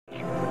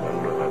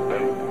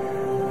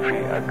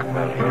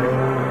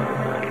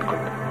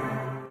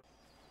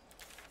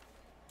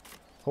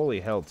Holy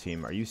hell,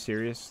 team. Are you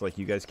serious? Like,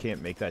 you guys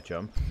can't make that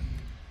jump?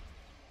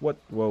 What?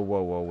 Whoa,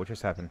 whoa, whoa. What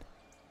just happened?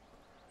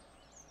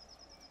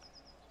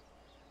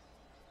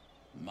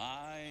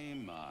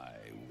 My,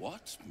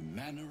 what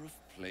manner of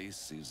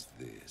place is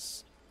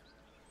this?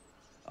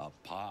 A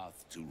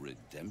path to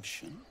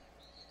redemption?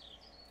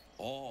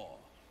 Or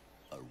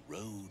a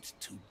road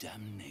to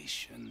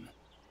damnation?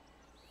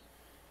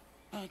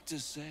 Hard to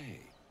say,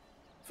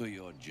 for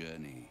your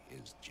journey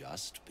is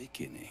just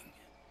beginning.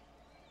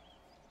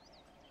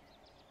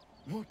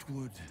 What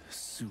would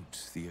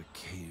suit the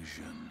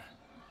occasion?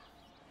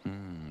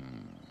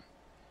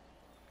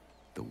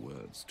 The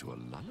words to a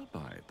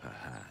lullaby,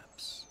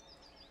 perhaps.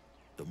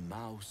 The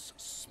mouse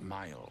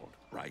smiled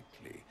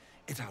brightly.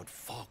 It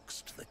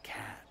outfoxed the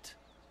cat.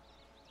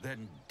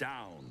 Then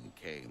down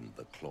came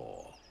the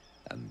claw.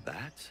 And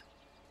that,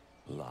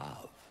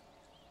 love,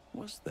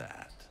 was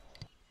that.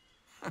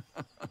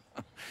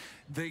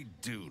 They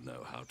do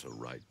know how to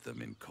write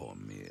them in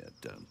Cormier,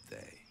 don't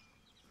they?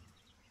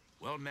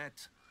 Well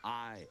met,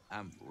 I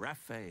am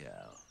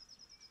Raphael.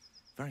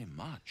 Very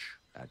much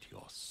at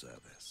your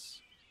service.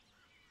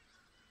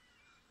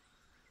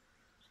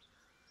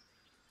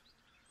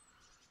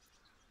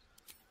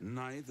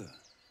 Neither.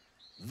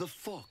 The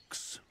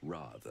fox,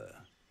 rather.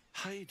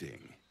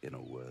 Hiding, in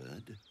a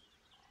word.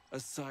 A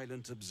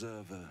silent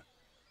observer,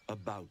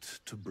 about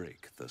to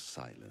break the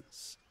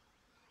silence.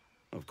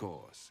 Of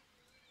course,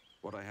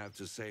 what I have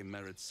to say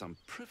merits some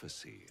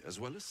privacy, as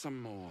well as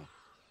some more,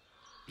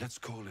 let's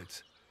call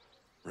it,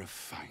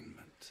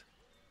 refinement.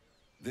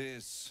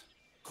 This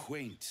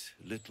quaint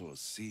little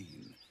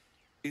scene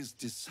is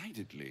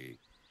decidedly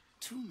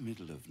too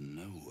middle of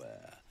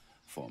nowhere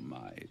for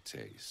my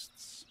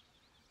tastes.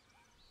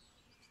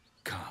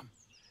 Come.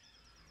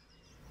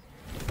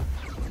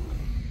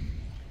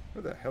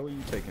 Where the hell are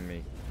you taking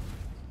me?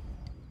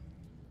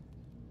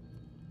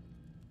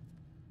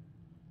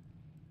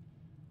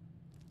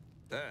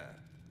 There,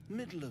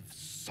 middle of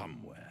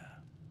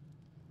somewhere.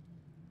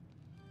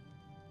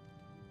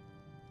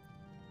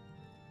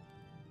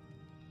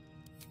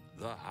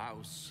 The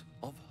House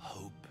of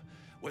Hope,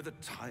 where the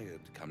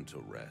tired come to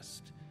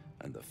rest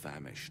and the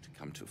famished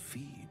come to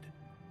feed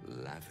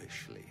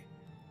lavishly.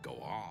 Go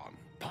on,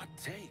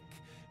 partake,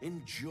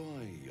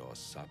 enjoy your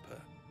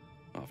supper.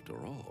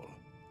 After all,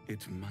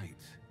 it might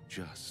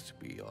just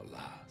be your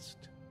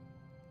last.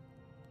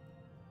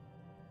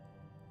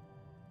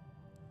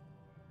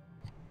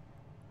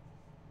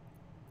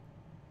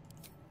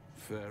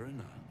 Fair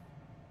enough.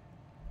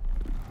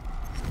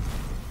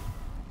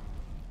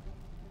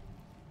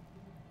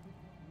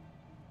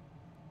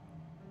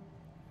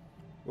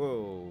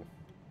 Whoa.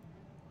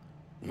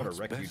 What a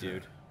wreck you,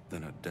 dude.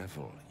 Than a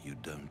devil you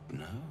don't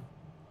know?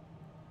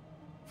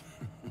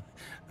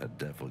 A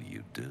devil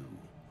you do.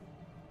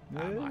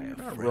 Am I a not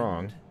friend?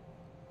 wrong.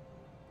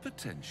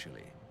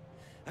 Potentially.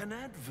 An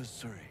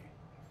adversary.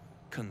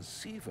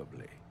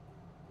 Conceivably.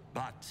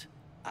 But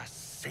a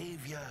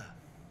savior?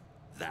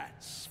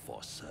 That's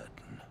for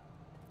certain.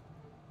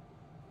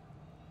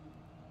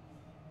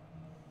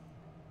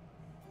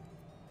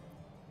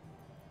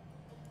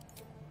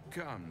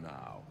 Come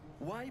now.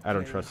 Why I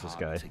don't play trust this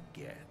hard guy. to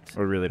get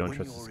I really don't when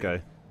trust this you're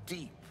guy.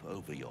 Deep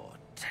over your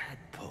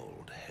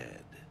tadpole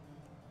head.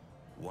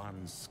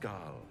 One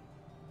skull,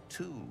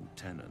 two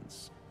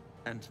tenants,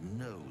 and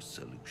no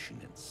solution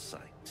in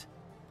sight.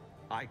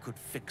 I could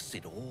fix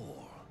it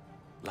all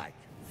like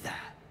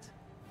that.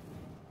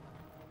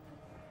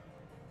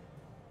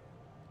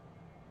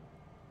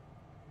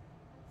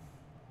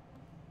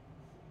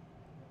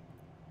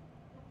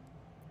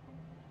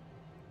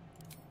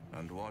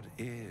 And what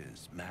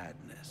is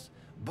madness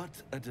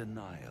but a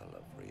denial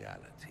of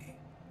reality?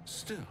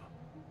 Still,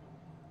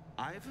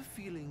 I've a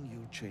feeling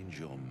you'll change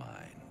your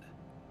mind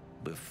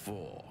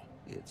before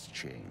it's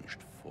changed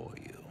for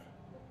you.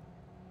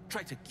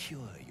 Try to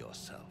cure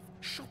yourself,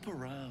 shop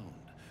around,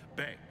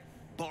 beg,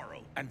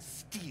 borrow, and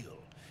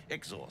steal.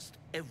 Exhaust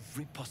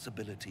every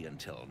possibility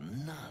until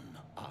none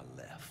are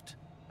left.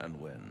 And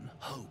when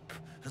hope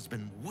has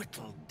been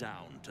whittled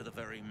down to the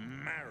very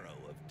marrow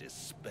of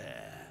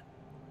despair,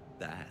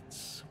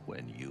 that's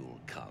when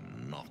you'll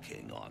come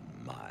knocking on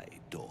my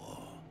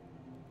door.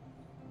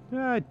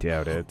 I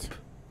doubt it.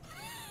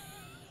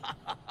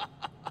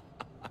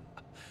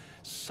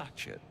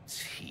 Such a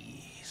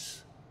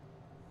tease.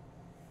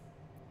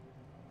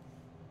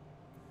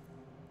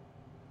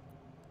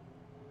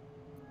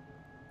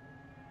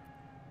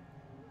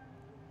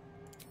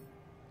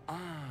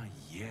 Ah,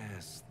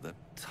 yes, the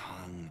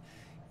tongue.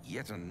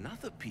 Yet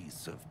another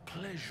piece of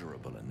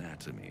pleasurable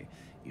anatomy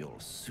you'll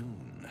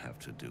soon have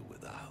to do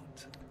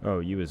without. Oh,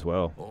 you as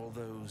well. All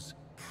those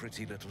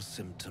pretty little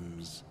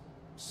symptoms,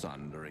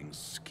 sundering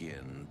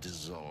skin,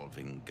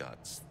 dissolving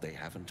guts, they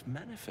haven't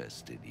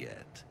manifested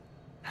yet,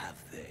 have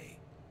they?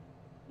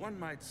 One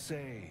might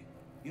say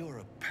you're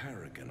a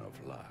paragon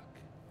of luck.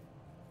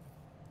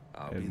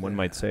 And one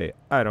might say,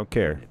 I don't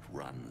care. It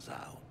runs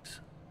out.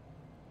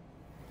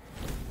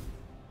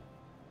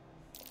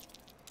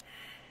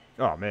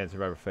 Oh man,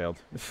 Survivor failed.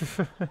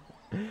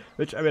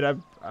 Which, I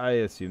mean, I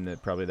assume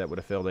that probably that would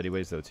have failed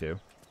anyways, though, too.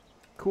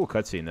 Cool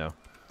cutscene, though.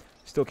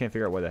 Still can't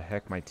figure out why the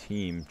heck my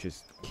team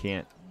just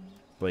can't,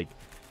 like,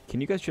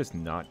 can you guys just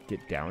not get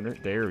down?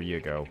 There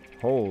you go.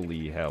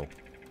 Holy hell.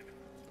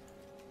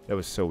 That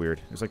was so weird.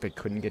 It was like they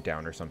couldn't get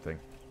down or something.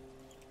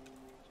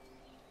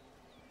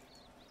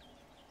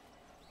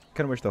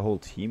 Kind of wish the whole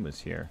team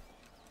was here.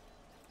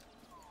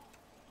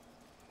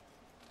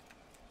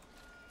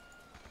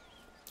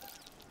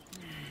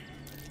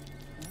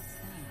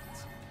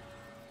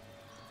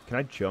 Can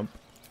I jump?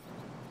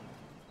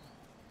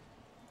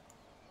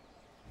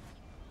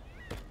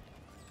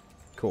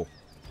 Cool.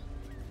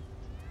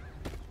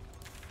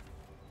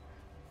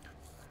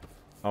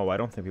 Oh, I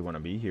don't think we want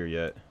to be here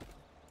yet.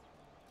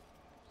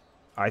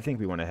 I think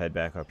we want to head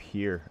back up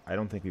here. I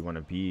don't think we want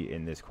to be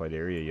in this quiet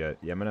area yet.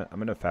 Yeah, I'm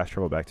gonna fast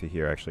travel back to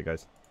here, actually,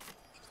 guys.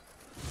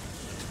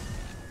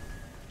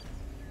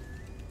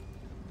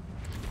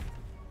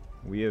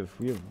 We have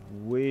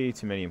way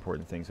too many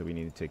important things that we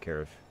need to take care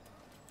of.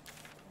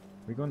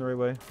 Are we going the right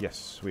way?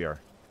 Yes, we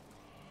are.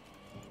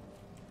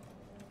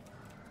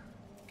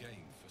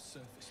 Game for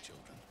surface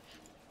children.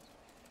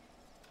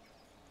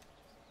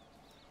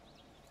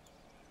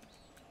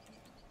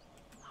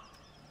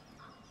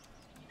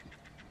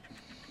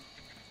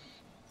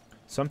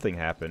 Something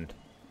happened.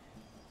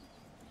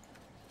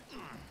 Did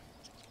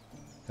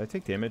I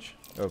take damage?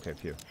 Okay,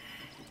 phew.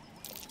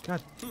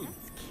 God.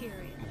 That's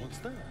curious. What's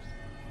that?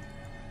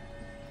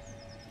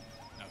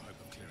 No hope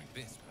of clearing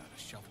this without a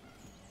shovel.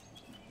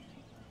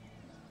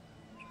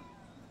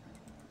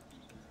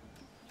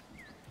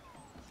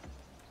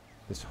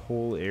 This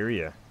whole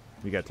area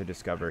we got to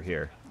discover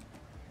here.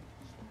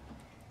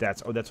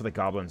 That's what the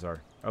goblins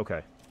are.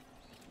 Okay.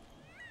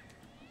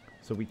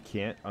 So we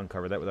can't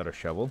uncover that without a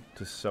shovel?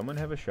 Does someone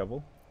have a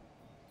shovel?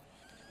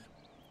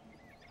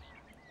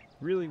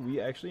 Really?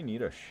 We actually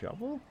need a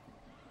shovel?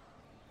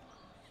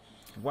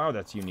 Wow,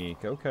 that's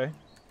unique. Okay.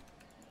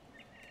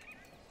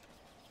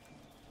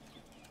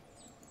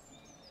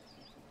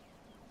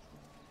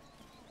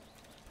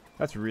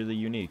 That's really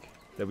unique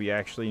that we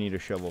actually need a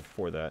shovel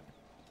for that.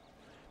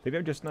 Maybe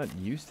I'm just not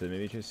used to it.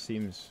 Maybe it just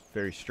seems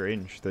very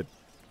strange that...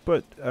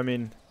 But, I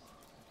mean...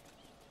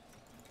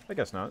 I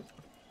guess not.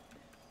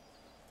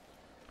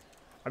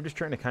 I'm just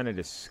trying to kind of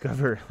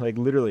discover, like,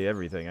 literally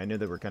everything. I know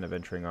that we're kind of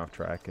venturing off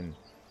track and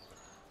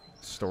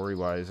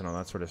story-wise and all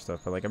that sort of stuff,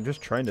 but, like, I'm just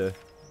trying to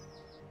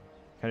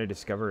kind of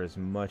discover as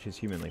much as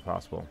humanly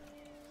possible.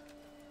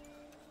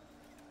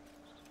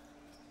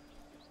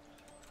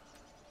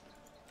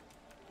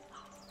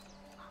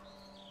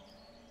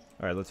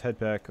 Alright, let's head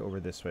back over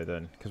this way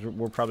then, because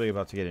we're probably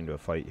about to get into a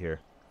fight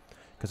here.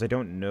 Because I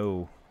don't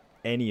know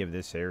any of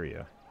this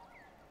area.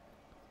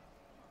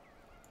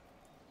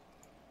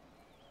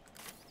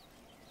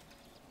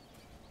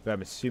 But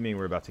I'm assuming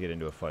we're about to get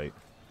into a fight.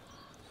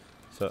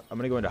 So I'm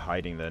going to go into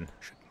hiding then.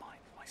 Should mind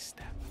my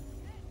step.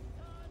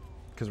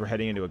 Because we're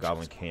heading into a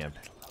goblin camp.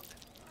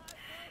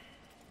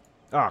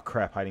 Ah, oh,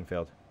 crap. Hiding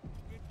failed.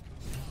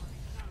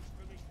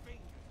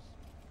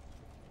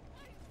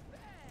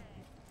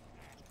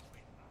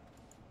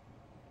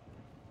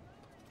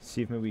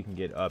 See if maybe we can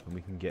get up and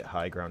we can get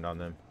high ground on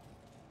them.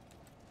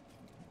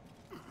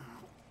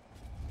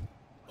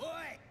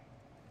 Oi!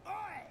 Oi!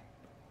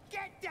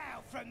 Get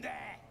down from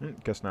there!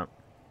 Guess not.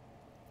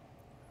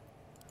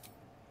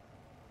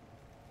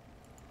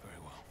 Very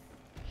well.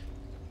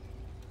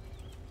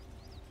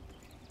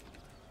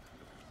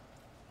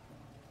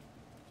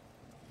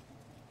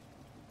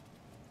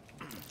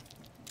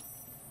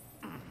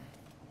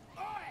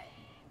 Oi!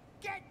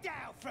 Get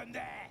down from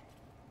there!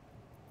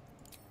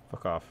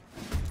 Fuck off.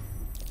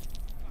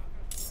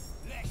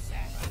 Let's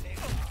have a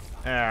little.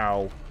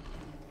 Ow.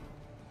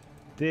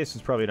 This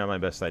is probably not my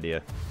best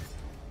idea.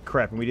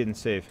 Crap, and we didn't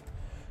save.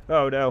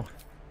 Oh, no.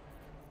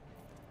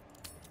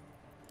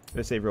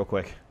 Let's save real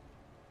quick.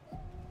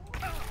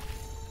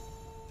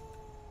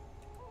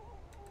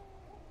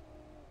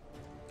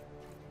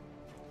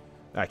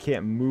 I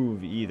can't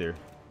move either,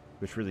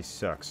 which really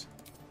sucks.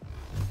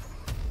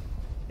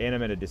 And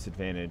I'm at a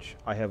disadvantage.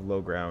 I have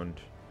low ground.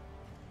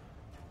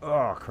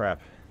 Oh,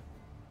 crap.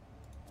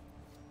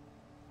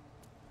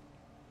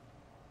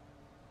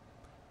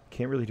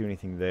 Can't really do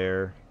anything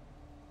there.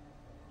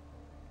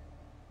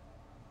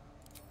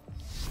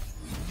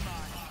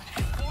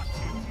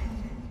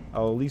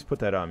 I'll at least put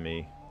that on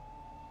me.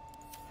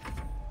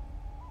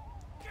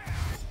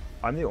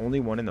 I'm the only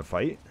one in the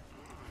fight?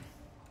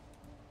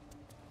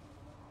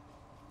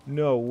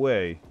 No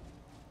way.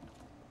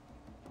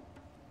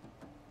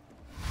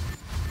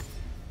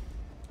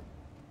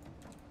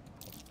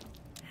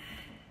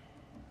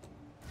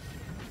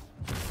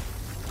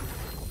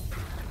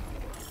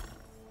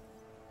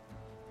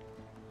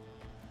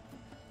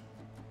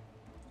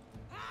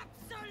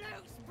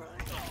 Absolute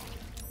split!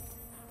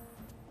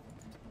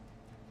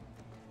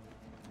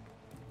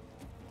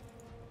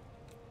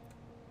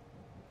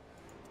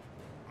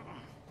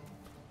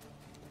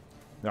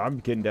 No, I'm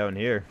getting down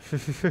here.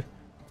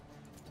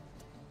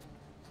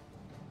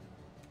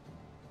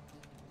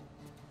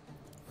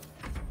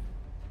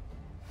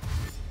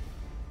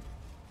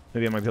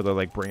 Maybe I might be able to,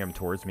 like, bring him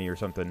towards me or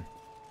something.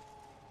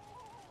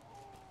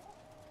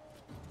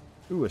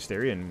 Ooh,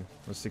 Astarion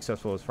was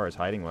successful as far as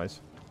hiding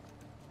wise.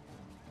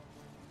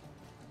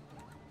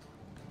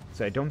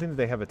 So I don't think that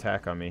they have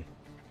attack on me.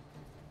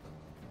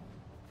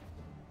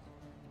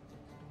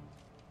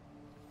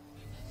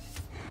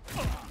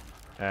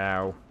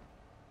 Ow.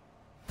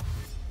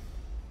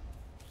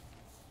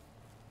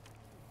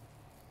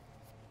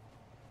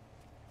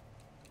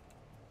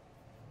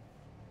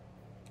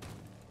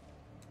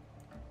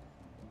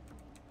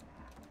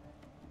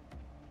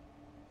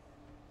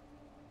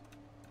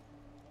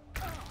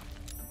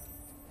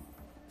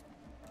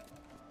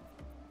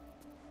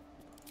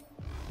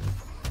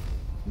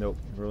 Nope,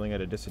 rolling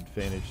at a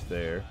disadvantage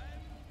there.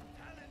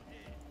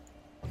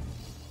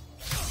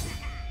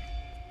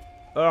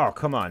 Oh,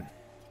 come on.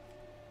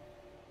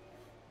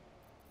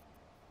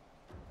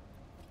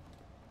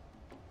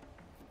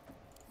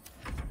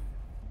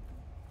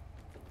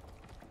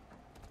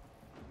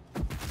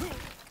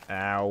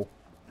 Ow.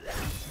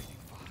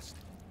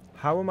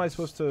 How am I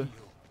supposed to...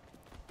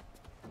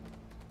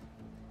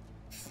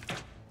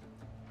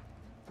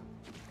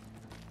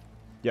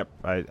 Yep,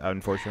 I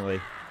unfortunately...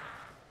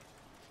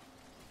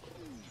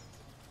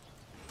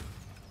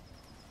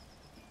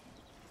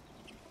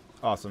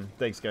 Awesome.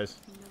 Thanks, guys.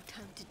 No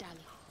time to dally.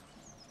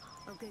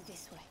 I'll go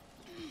this way.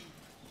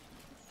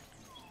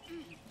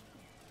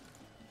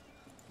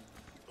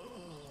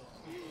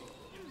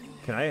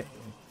 Can I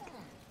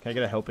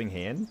get a helping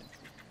hand?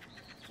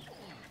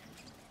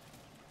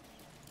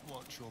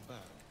 Watch your back.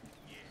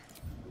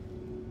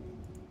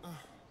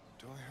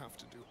 Do I have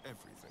to do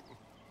everything?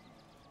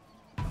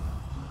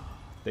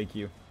 Thank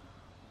you.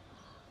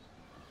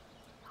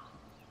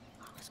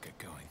 Let's get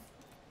going.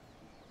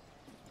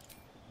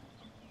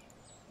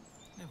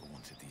 Never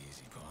wanted the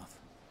easy path.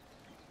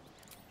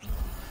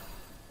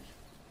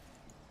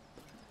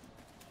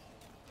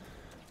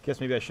 Guess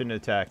maybe I shouldn't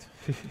have attacked.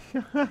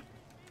 A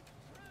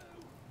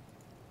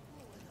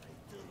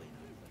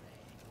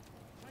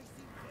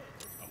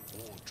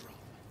war drum.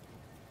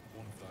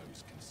 One of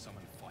those can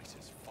summon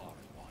fighters far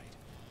and wide.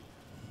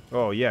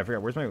 Oh, yeah, I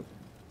forgot. Where's my...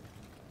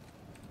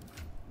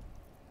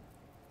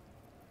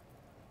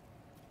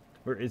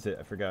 Where is it?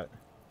 I forgot.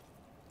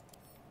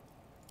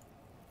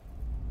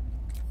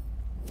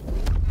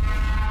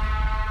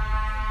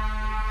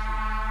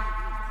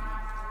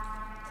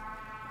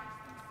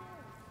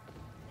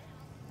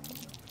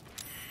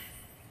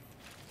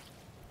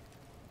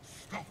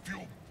 Stop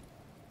you.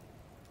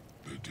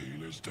 The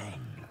deal is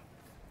done.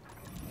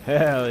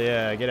 Hell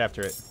yeah, get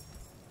after it.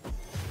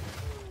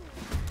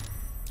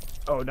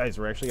 Oh, nice.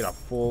 We're actually in a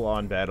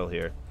full-on battle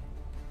here.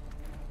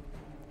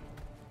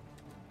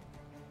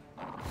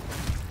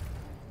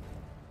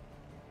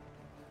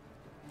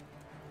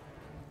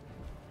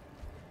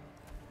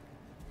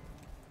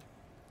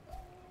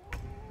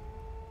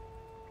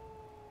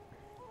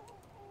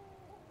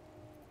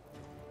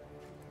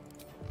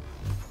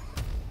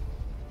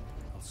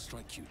 I'll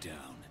strike you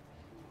down.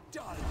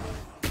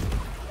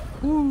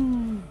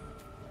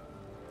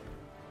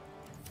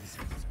 This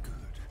is good.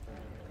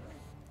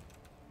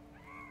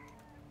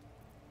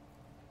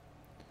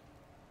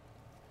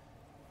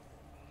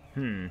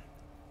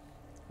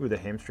 Ooh, the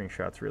hamstring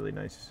shot's really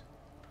nice.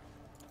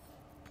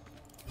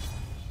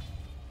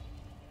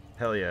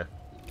 Hell yeah.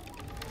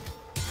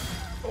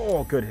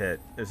 Oh, good hit.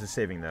 This is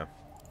saving, though.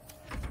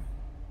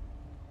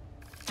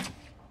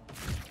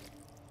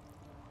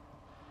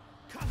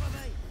 Cover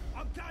me!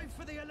 I'm going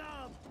for the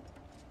alarm!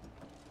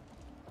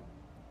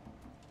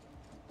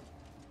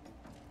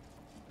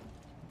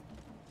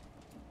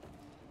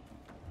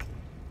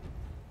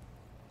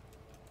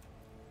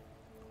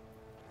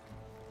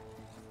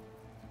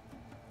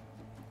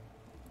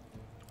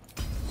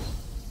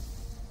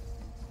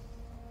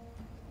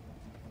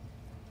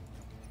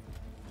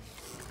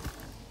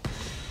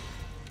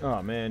 Oh,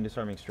 man,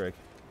 disarming strike.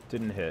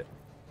 Didn't hit.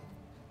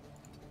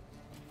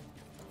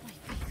 My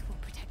faith will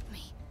protect me.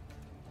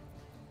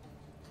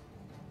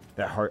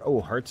 That heart...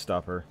 Oh, heart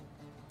stopper.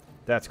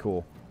 That's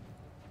cool.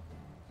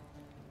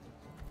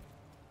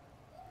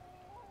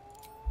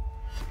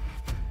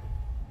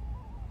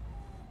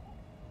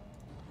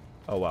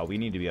 Oh, wow, we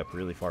need to be up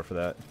really far for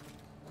that.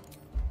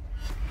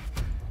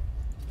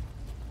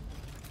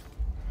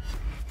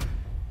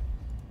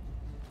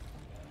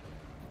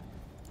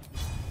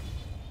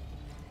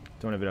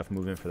 Don't have enough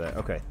movement for that.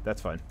 Okay,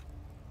 that's fine.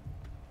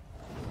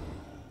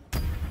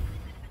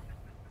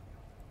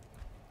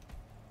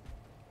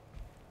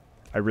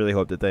 I really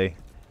hope that they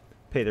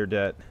pay their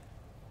debt.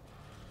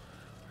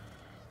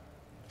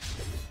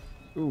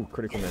 Ooh,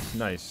 critical miss.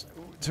 Nice.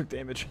 Ooh, took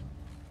damage.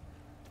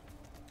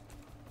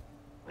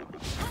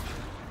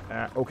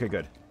 Okay,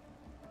 good.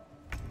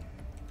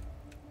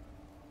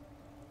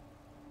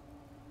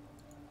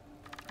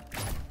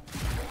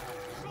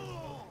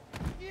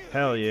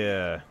 Hell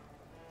yeah.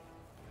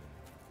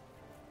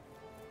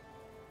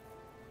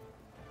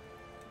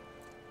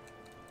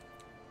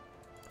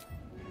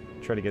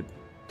 Try to get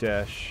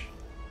dash.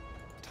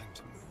 Time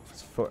to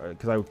move.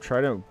 Because I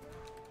try to...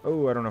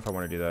 Oh, I don't know if I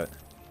want to do that.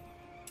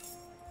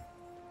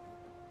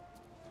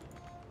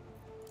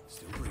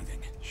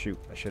 Shoot,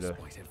 I should have.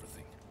 Despite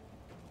everything.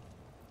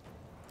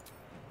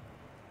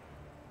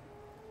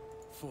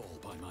 Fall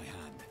by my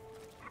hand.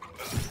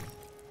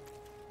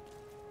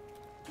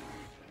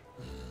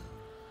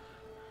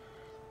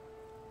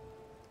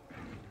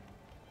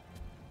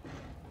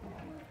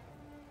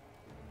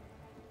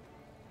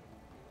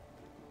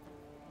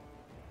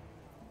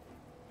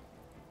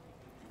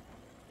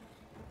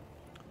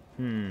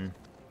 Hmm.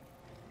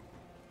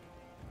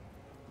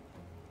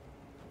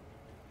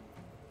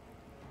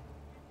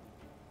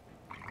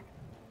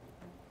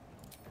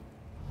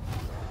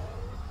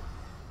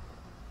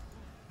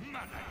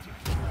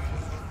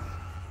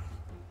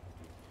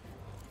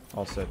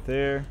 All set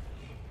there.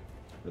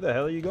 Where the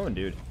hell are you going,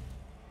 dude?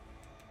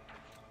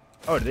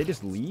 Oh, did they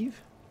just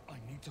leave? I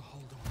need to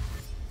hold on.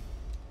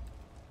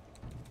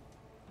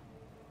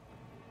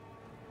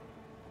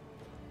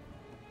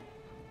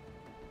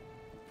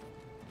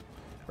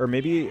 Or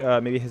maybe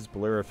his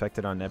blur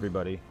affected on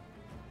everybody,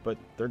 but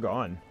they're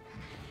gone.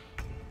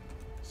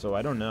 So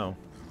I don't know.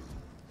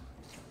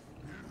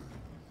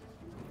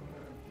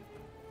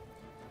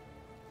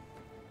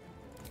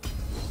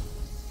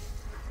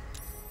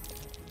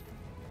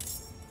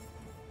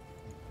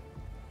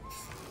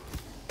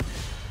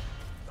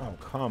 Oh,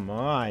 come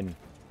on.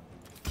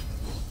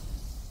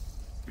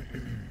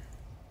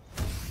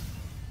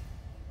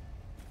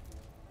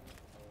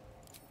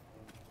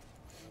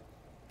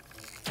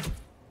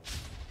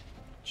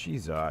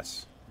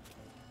 Jesus.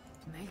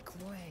 Make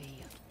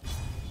way.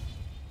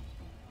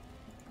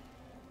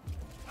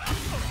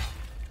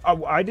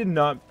 Oh, I did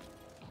not.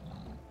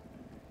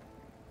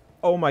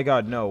 Oh my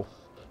God, no.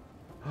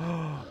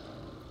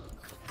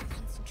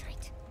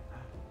 Concentrate.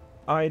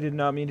 I did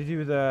not mean to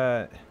do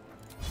that.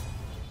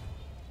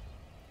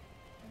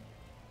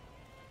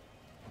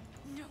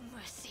 No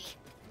mercy.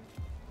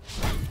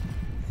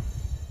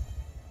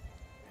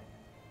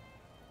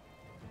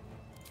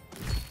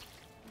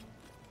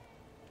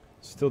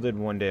 Still did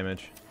 1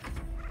 damage.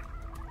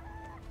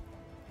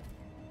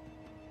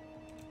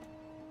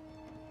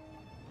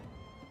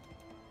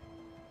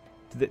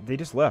 They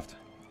just left.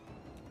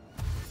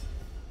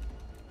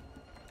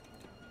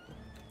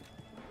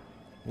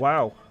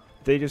 Wow.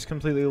 They just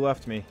completely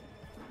left me.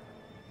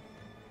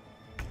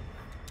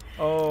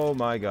 Oh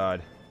my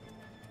God.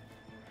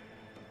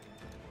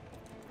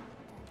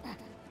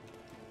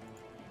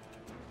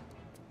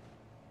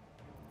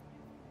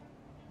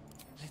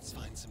 Let's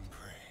find some prey.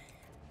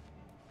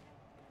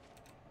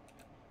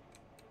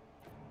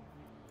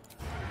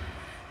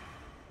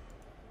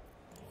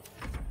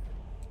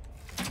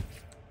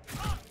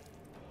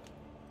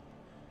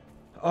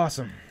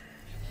 Awesome.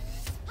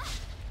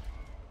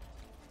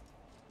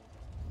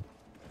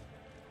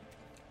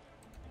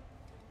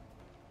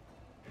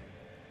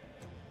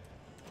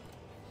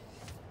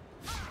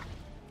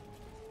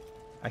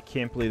 I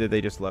can't believe that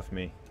they just left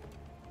me.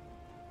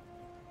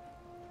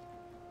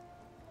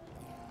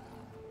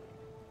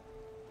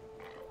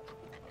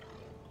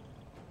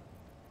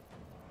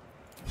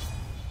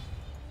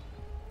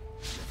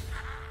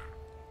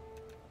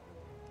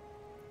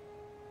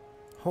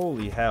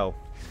 Holy hell.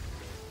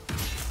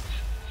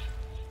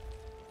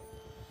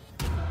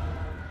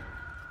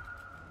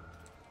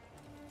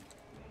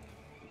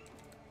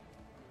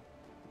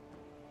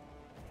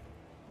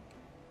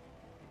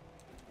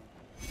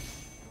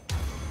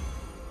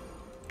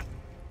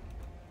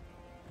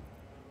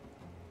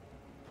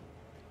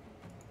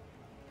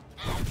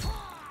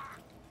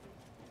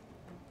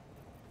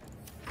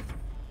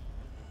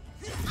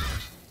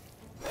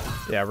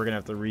 Yeah, we're gonna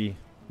have to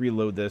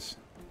reload this.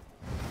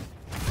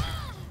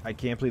 I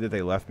can't believe that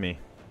they left me.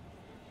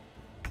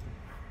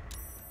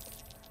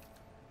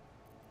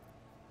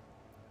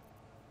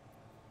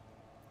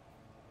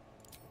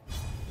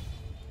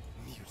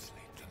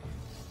 Mutilate them.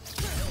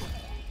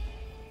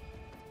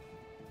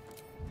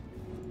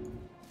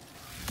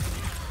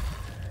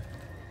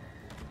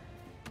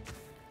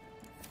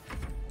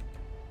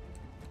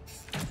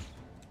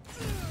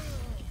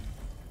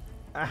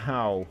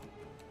 Ow.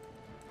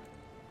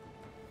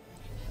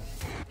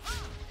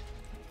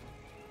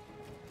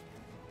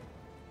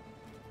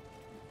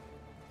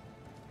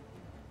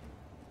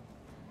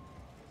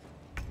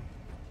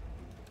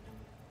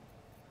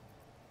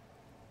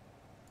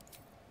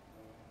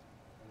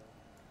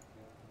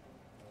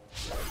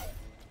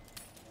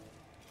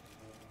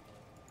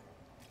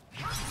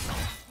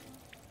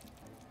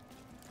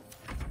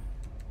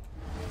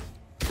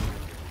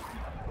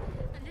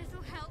 A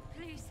little help,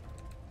 please.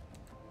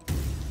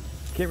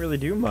 Can't really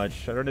do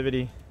much. I don't have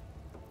any.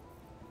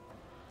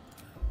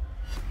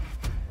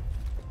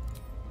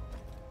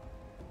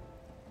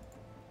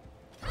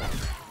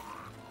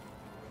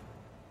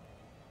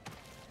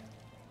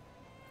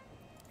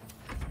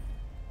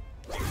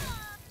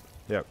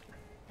 Yep.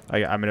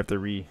 I'm gonna have to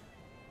Feel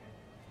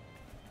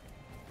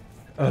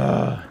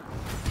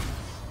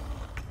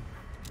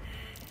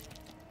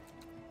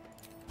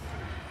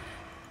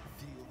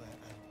that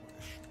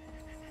anguish.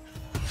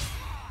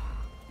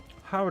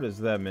 How does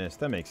that miss?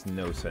 That makes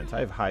no sense.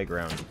 I have high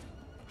ground.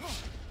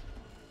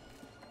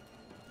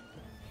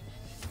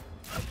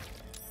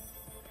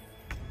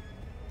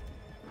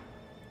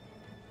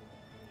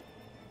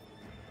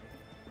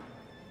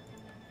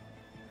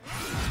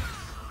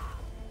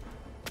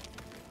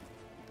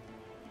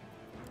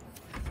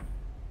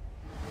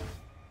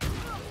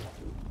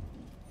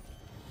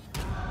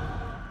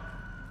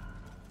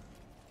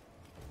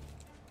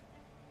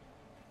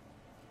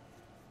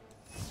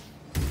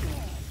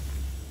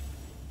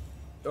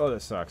 Oh,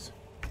 that sucks.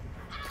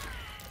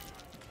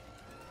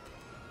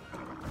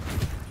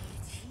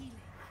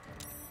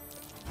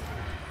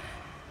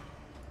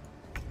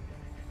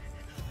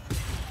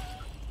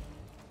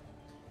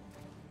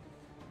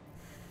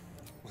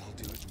 We'll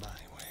do it my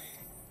way.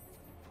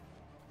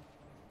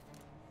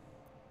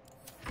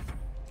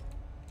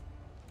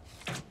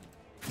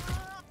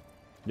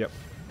 Yep.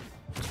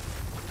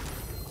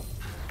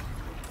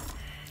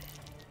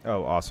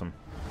 Oh, awesome.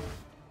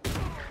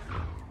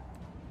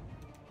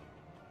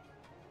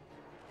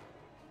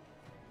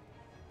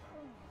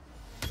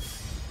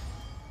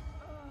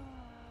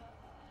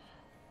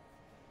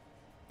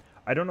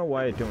 I don't know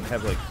why I don't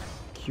have, like,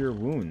 cure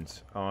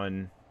wounds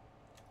on...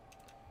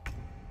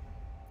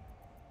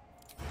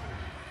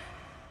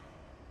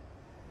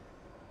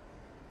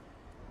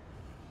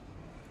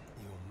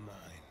 You're mine.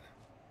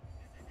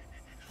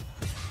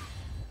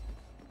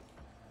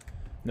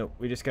 No,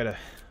 we gotta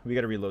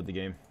reload the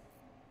game.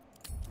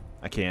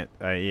 I can't.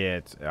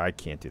 Yeah, I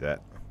can't do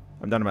that.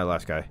 I'm down to my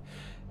last guy.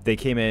 They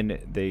came in.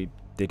 They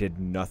did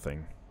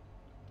nothing.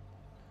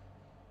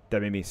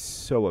 That made me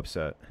so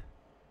upset.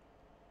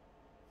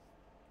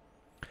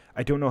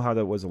 I don't know how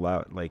that was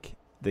allowed. Like,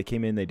 they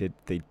came in.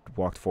 They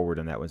walked forward,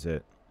 and that was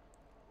it.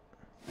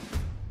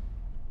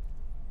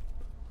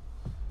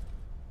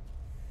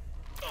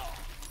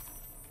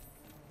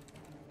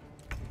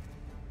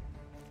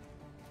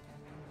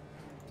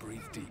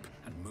 Breathe deep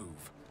and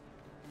move.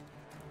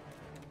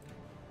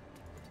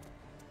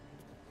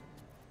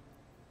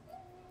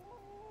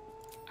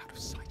 Out of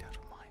sight, out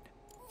of mind.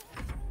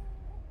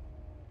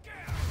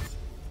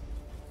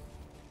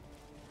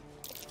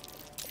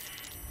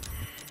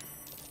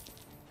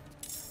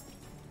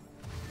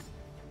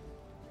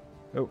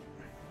 Oh,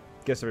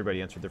 guess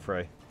everybody answered the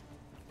fray.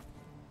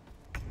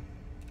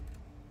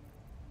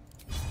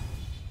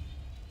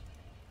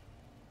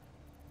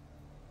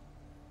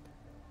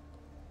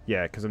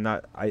 Yeah, because I'm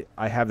not.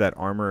 I have that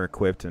armor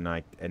equipped, and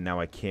now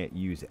I can't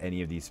use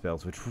any of these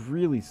spells, which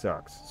really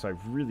sucks. So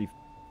I've really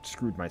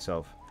screwed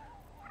myself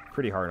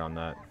pretty hard on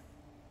that.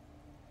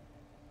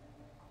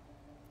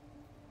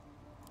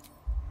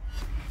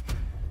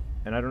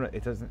 And I don't know.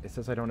 It doesn't. It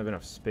says I don't have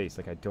enough space.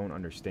 Like, I don't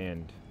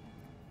understand.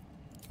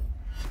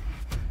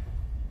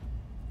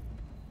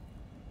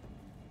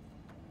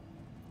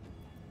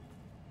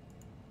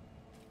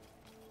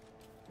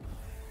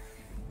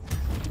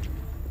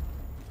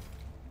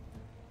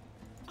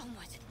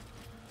 Onward.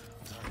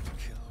 Time to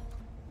kill.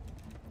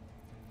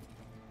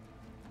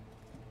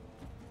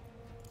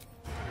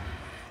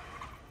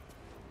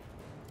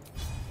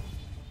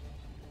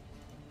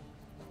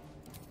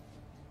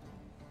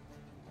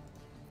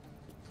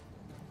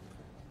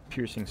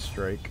 Piercing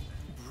strike.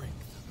 Bring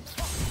them.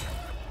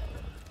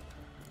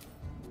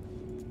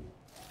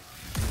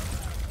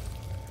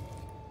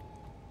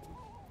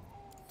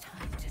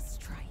 Time to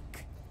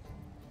strike.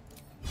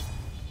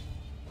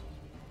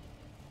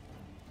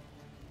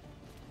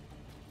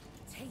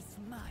 Taste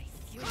my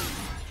fury.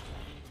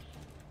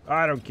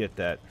 I don't get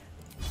that.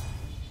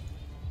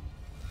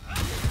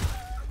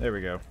 There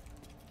we go.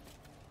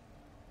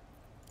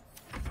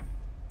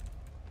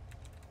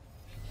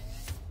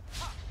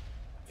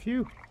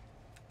 Phew.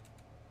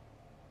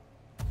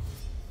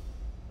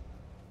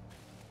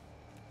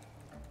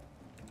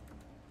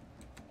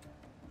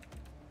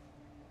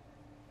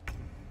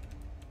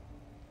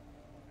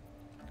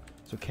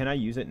 So can I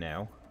use it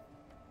now?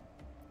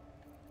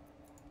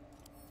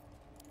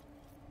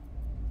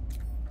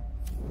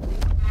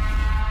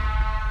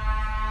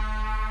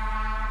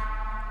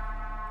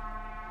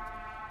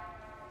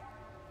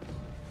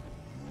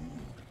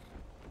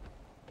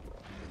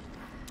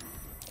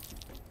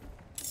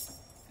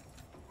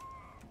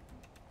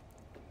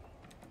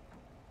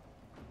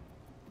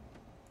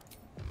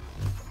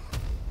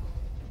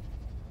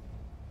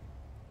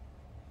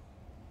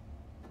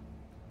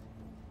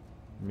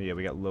 Yeah,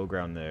 we got low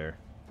ground there.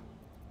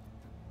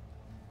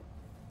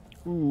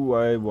 Ooh,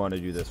 I want to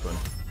do this one.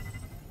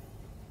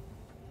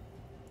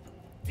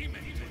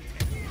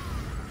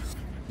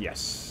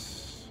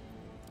 Yes.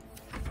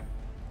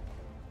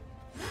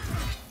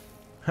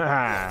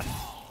 Haha.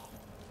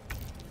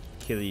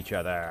 Kill each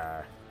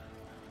other.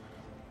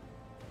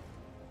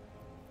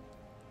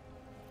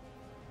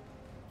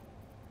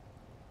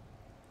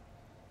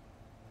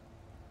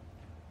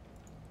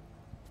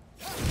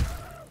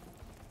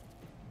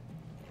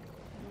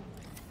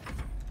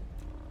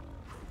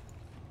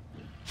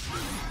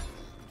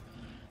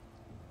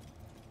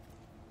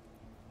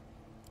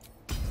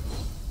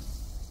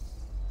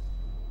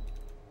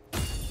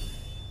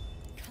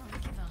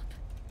 Can't give up.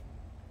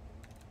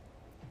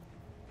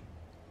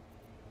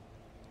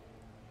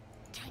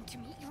 Time to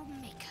meet your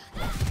maker.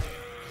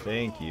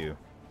 Thank you.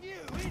 You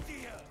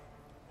idiot!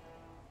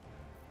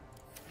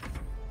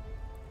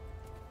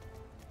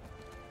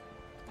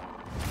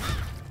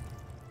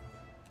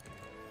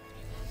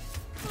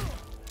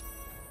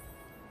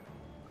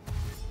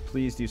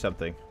 Please do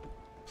something.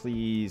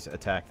 Please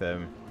attack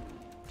them.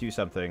 Do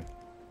something.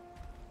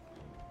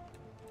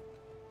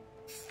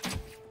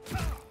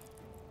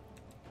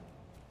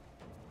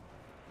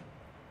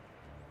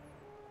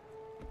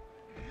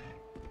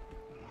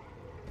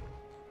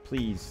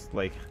 Please,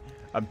 like,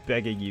 I'm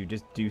begging you,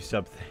 just do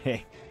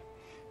something.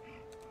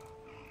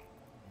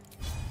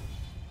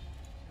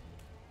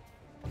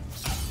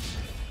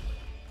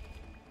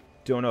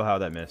 Don't know how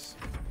that missed.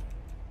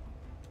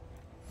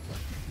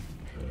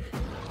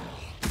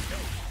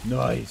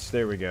 Nice,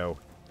 there we go.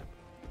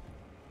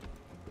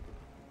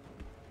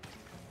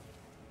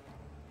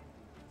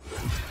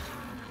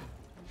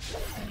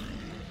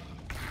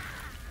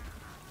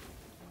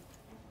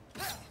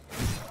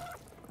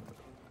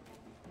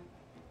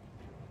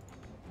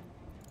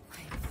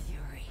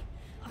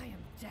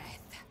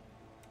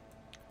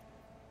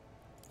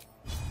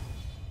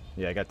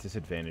 Yeah, I got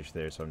disadvantage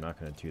there, so I'm not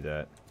going to do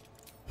that.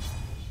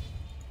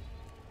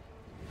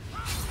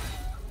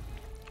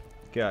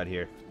 Get out of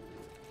here.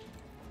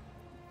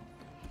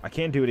 I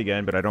can do it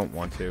again, but I don't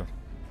want to.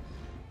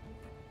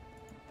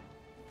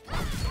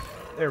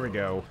 There we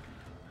go.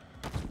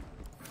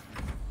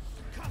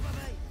 Cover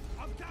me!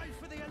 I'm going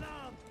for the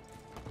alarm!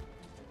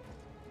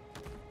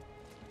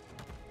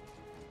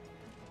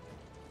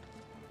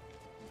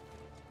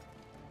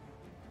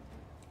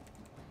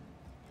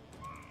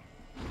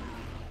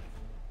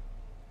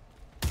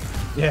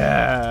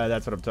 Yeah,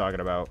 that's what I'm talking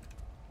about.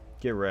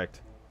 Get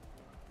wrecked.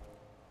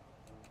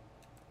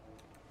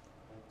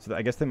 So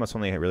I guess they must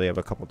only really have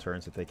a couple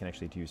turns that they can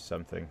actually do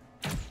something.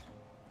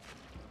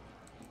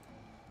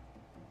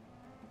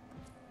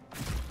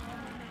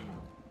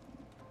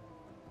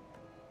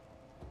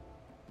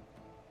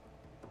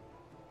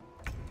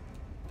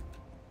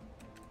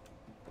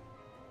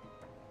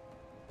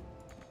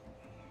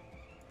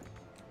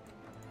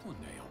 One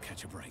day I'll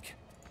catch a break.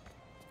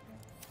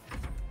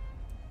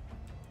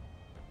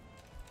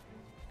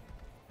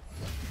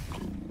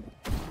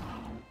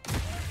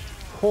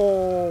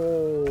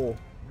 Oh,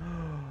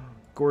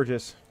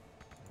 gorgeous.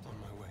 On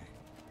my way.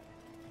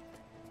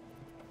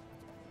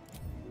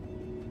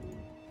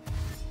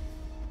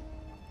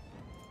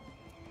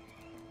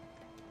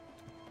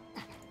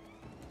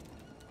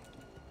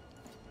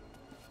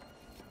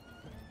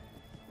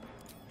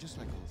 Just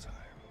like old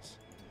times.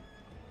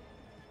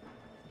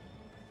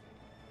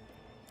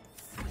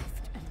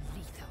 Swift and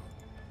lethal.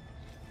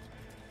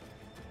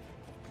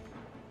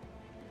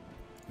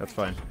 That's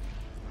fine.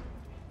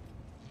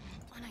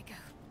 On I go.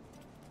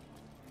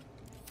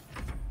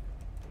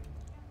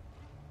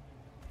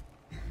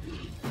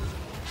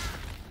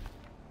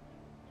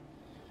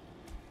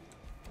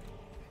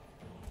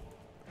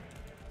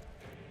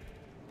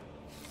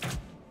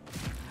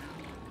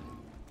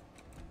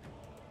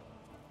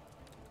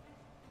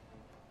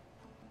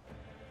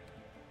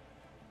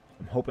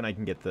 I'm hoping I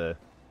can get the...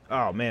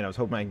 Oh, man, I was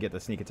hoping I can get the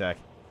sneak attack.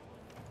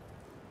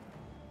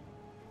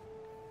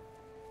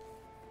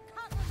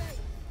 Cover me!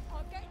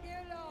 I'll get the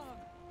alarm!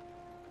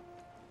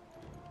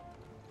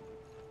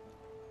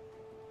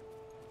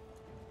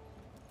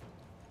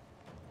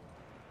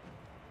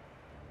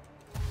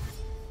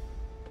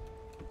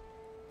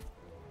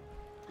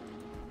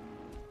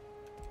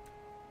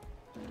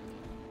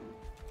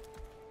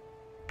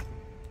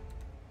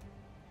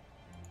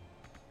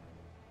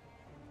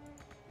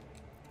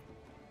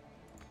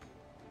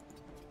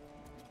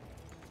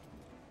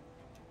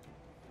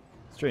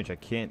 Strange, I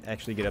can't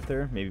actually get up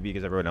there. Maybe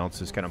because everyone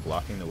else is kind of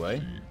blocking the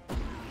way.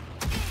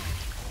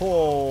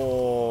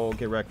 Oh,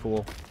 get wrecked,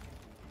 fool.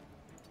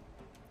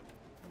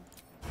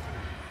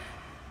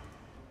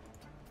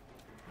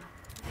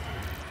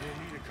 We'll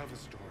need a cover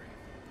story.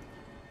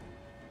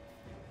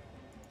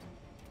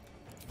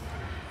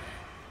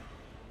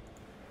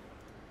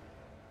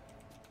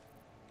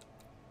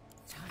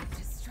 Time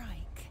to strike.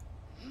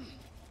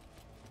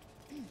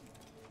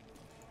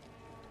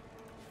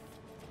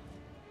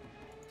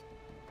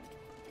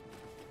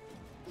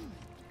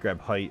 Grab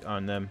height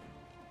on them.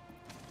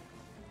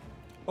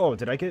 Oh,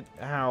 did I get...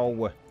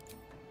 Ow.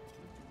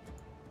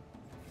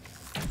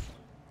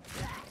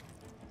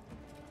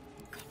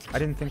 I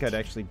didn't think I'd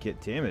actually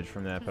get damage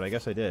from that, but I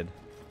guess I did.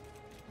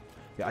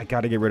 Yeah, I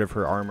gotta get rid of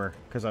her armor,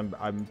 because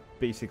I'm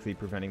basically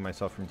preventing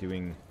myself from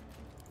doing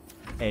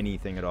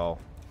anything at all.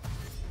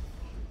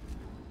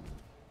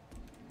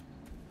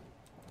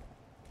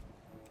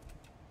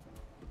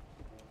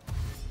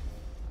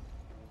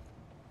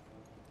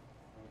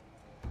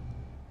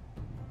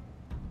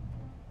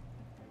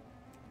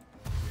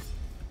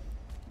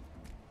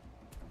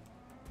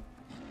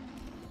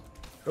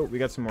 Oh, we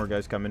got some more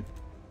guys coming.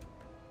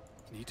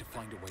 Need to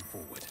find a way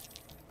forward.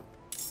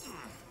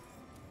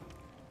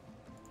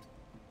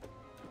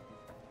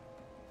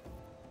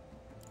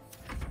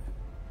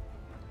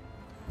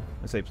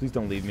 I say, please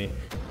don't leave me.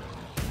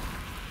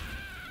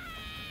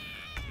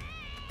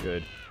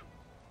 Good.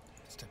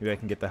 Maybe I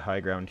can get the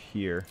high ground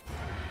here.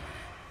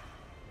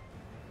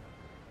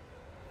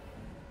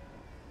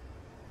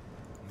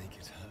 Make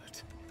it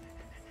hurt.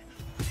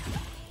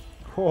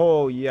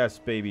 Oh, yes,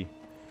 baby.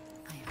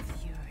 I am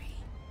fury.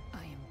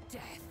 I am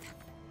death.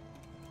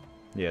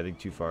 Yeah, I think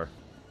too far.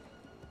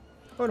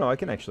 Oh, no, I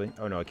can actually.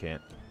 Oh, no, I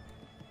can't.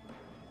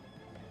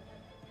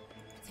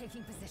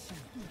 Taking position.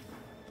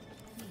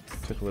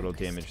 Took a little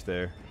damage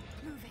there.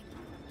 Moving.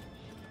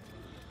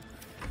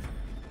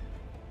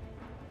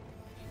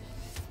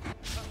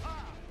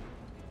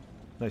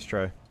 Nice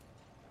try.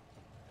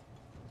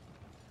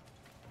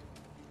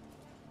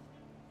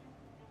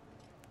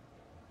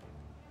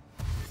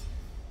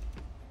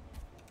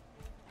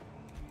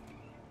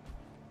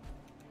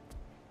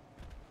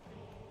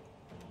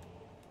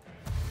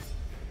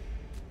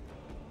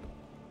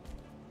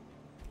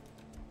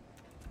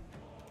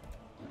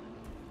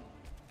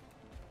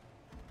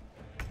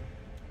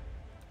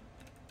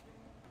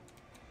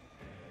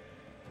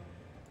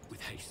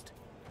 With haste.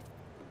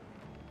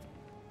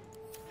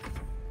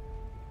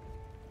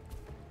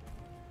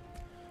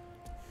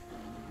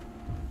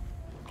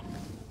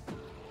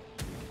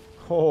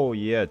 Oh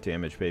yeah,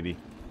 damage, baby.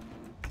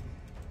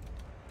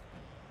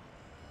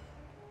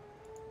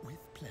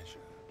 With pleasure.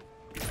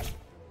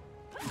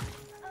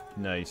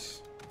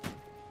 Nice.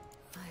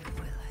 I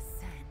will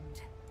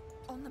ascend.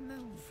 On the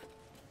move.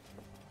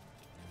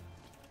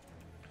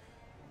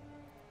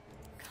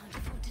 Can't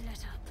afford to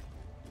let up.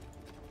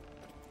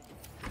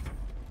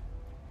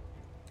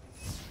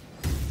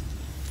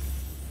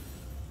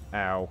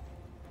 Ow.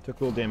 Took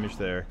a little damage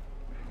there.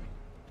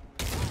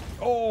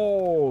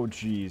 Oh,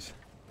 jeez.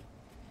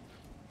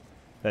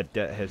 That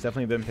debt has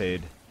definitely been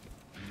paid.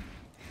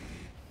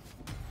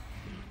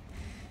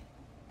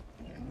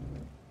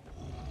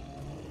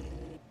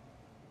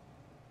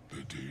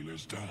 The deal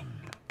is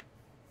done.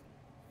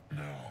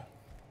 Now,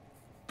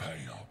 pay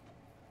up.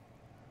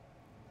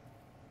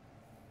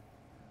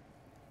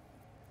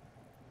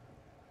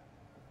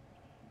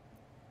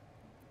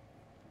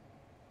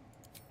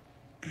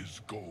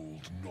 Is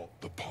gold not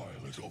the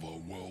pilot of a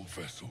world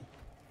vessel?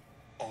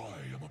 I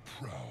am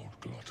a proud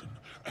glutton,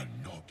 and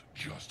not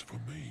just for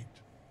meat.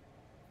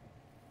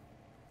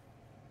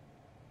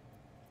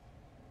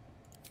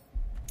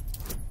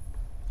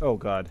 Oh,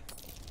 God.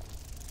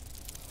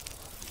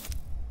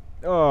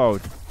 Oh,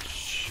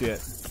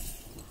 shit.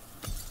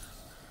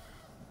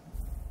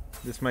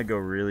 This might go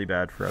really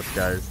bad for us,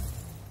 guys.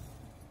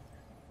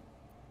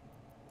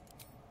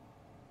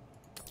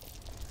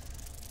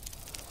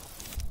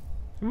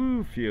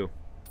 Ooh, phew.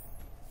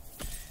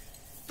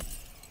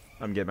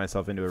 I'm getting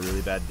myself into a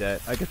really bad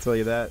debt. I can tell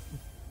you that.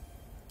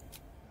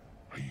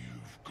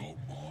 You've got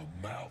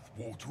my mouth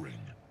watering.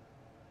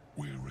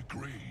 We're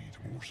agreed,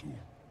 morsel.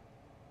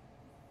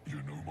 You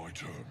know my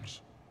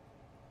terms.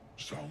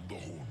 Sound the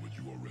horn when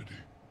you are ready.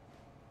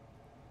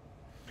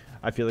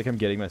 I feel like I'm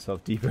getting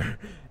myself deeper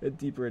and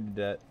deeper into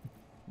debt.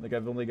 Like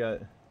I've only got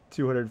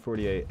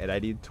 248 and I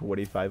need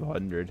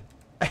 2,500.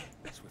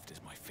 Swift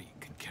as my feet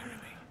can carry me.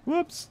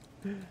 Whoops.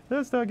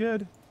 That's not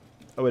good.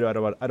 Oh wait, no,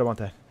 I don't want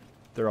that.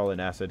 They're all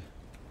in acid.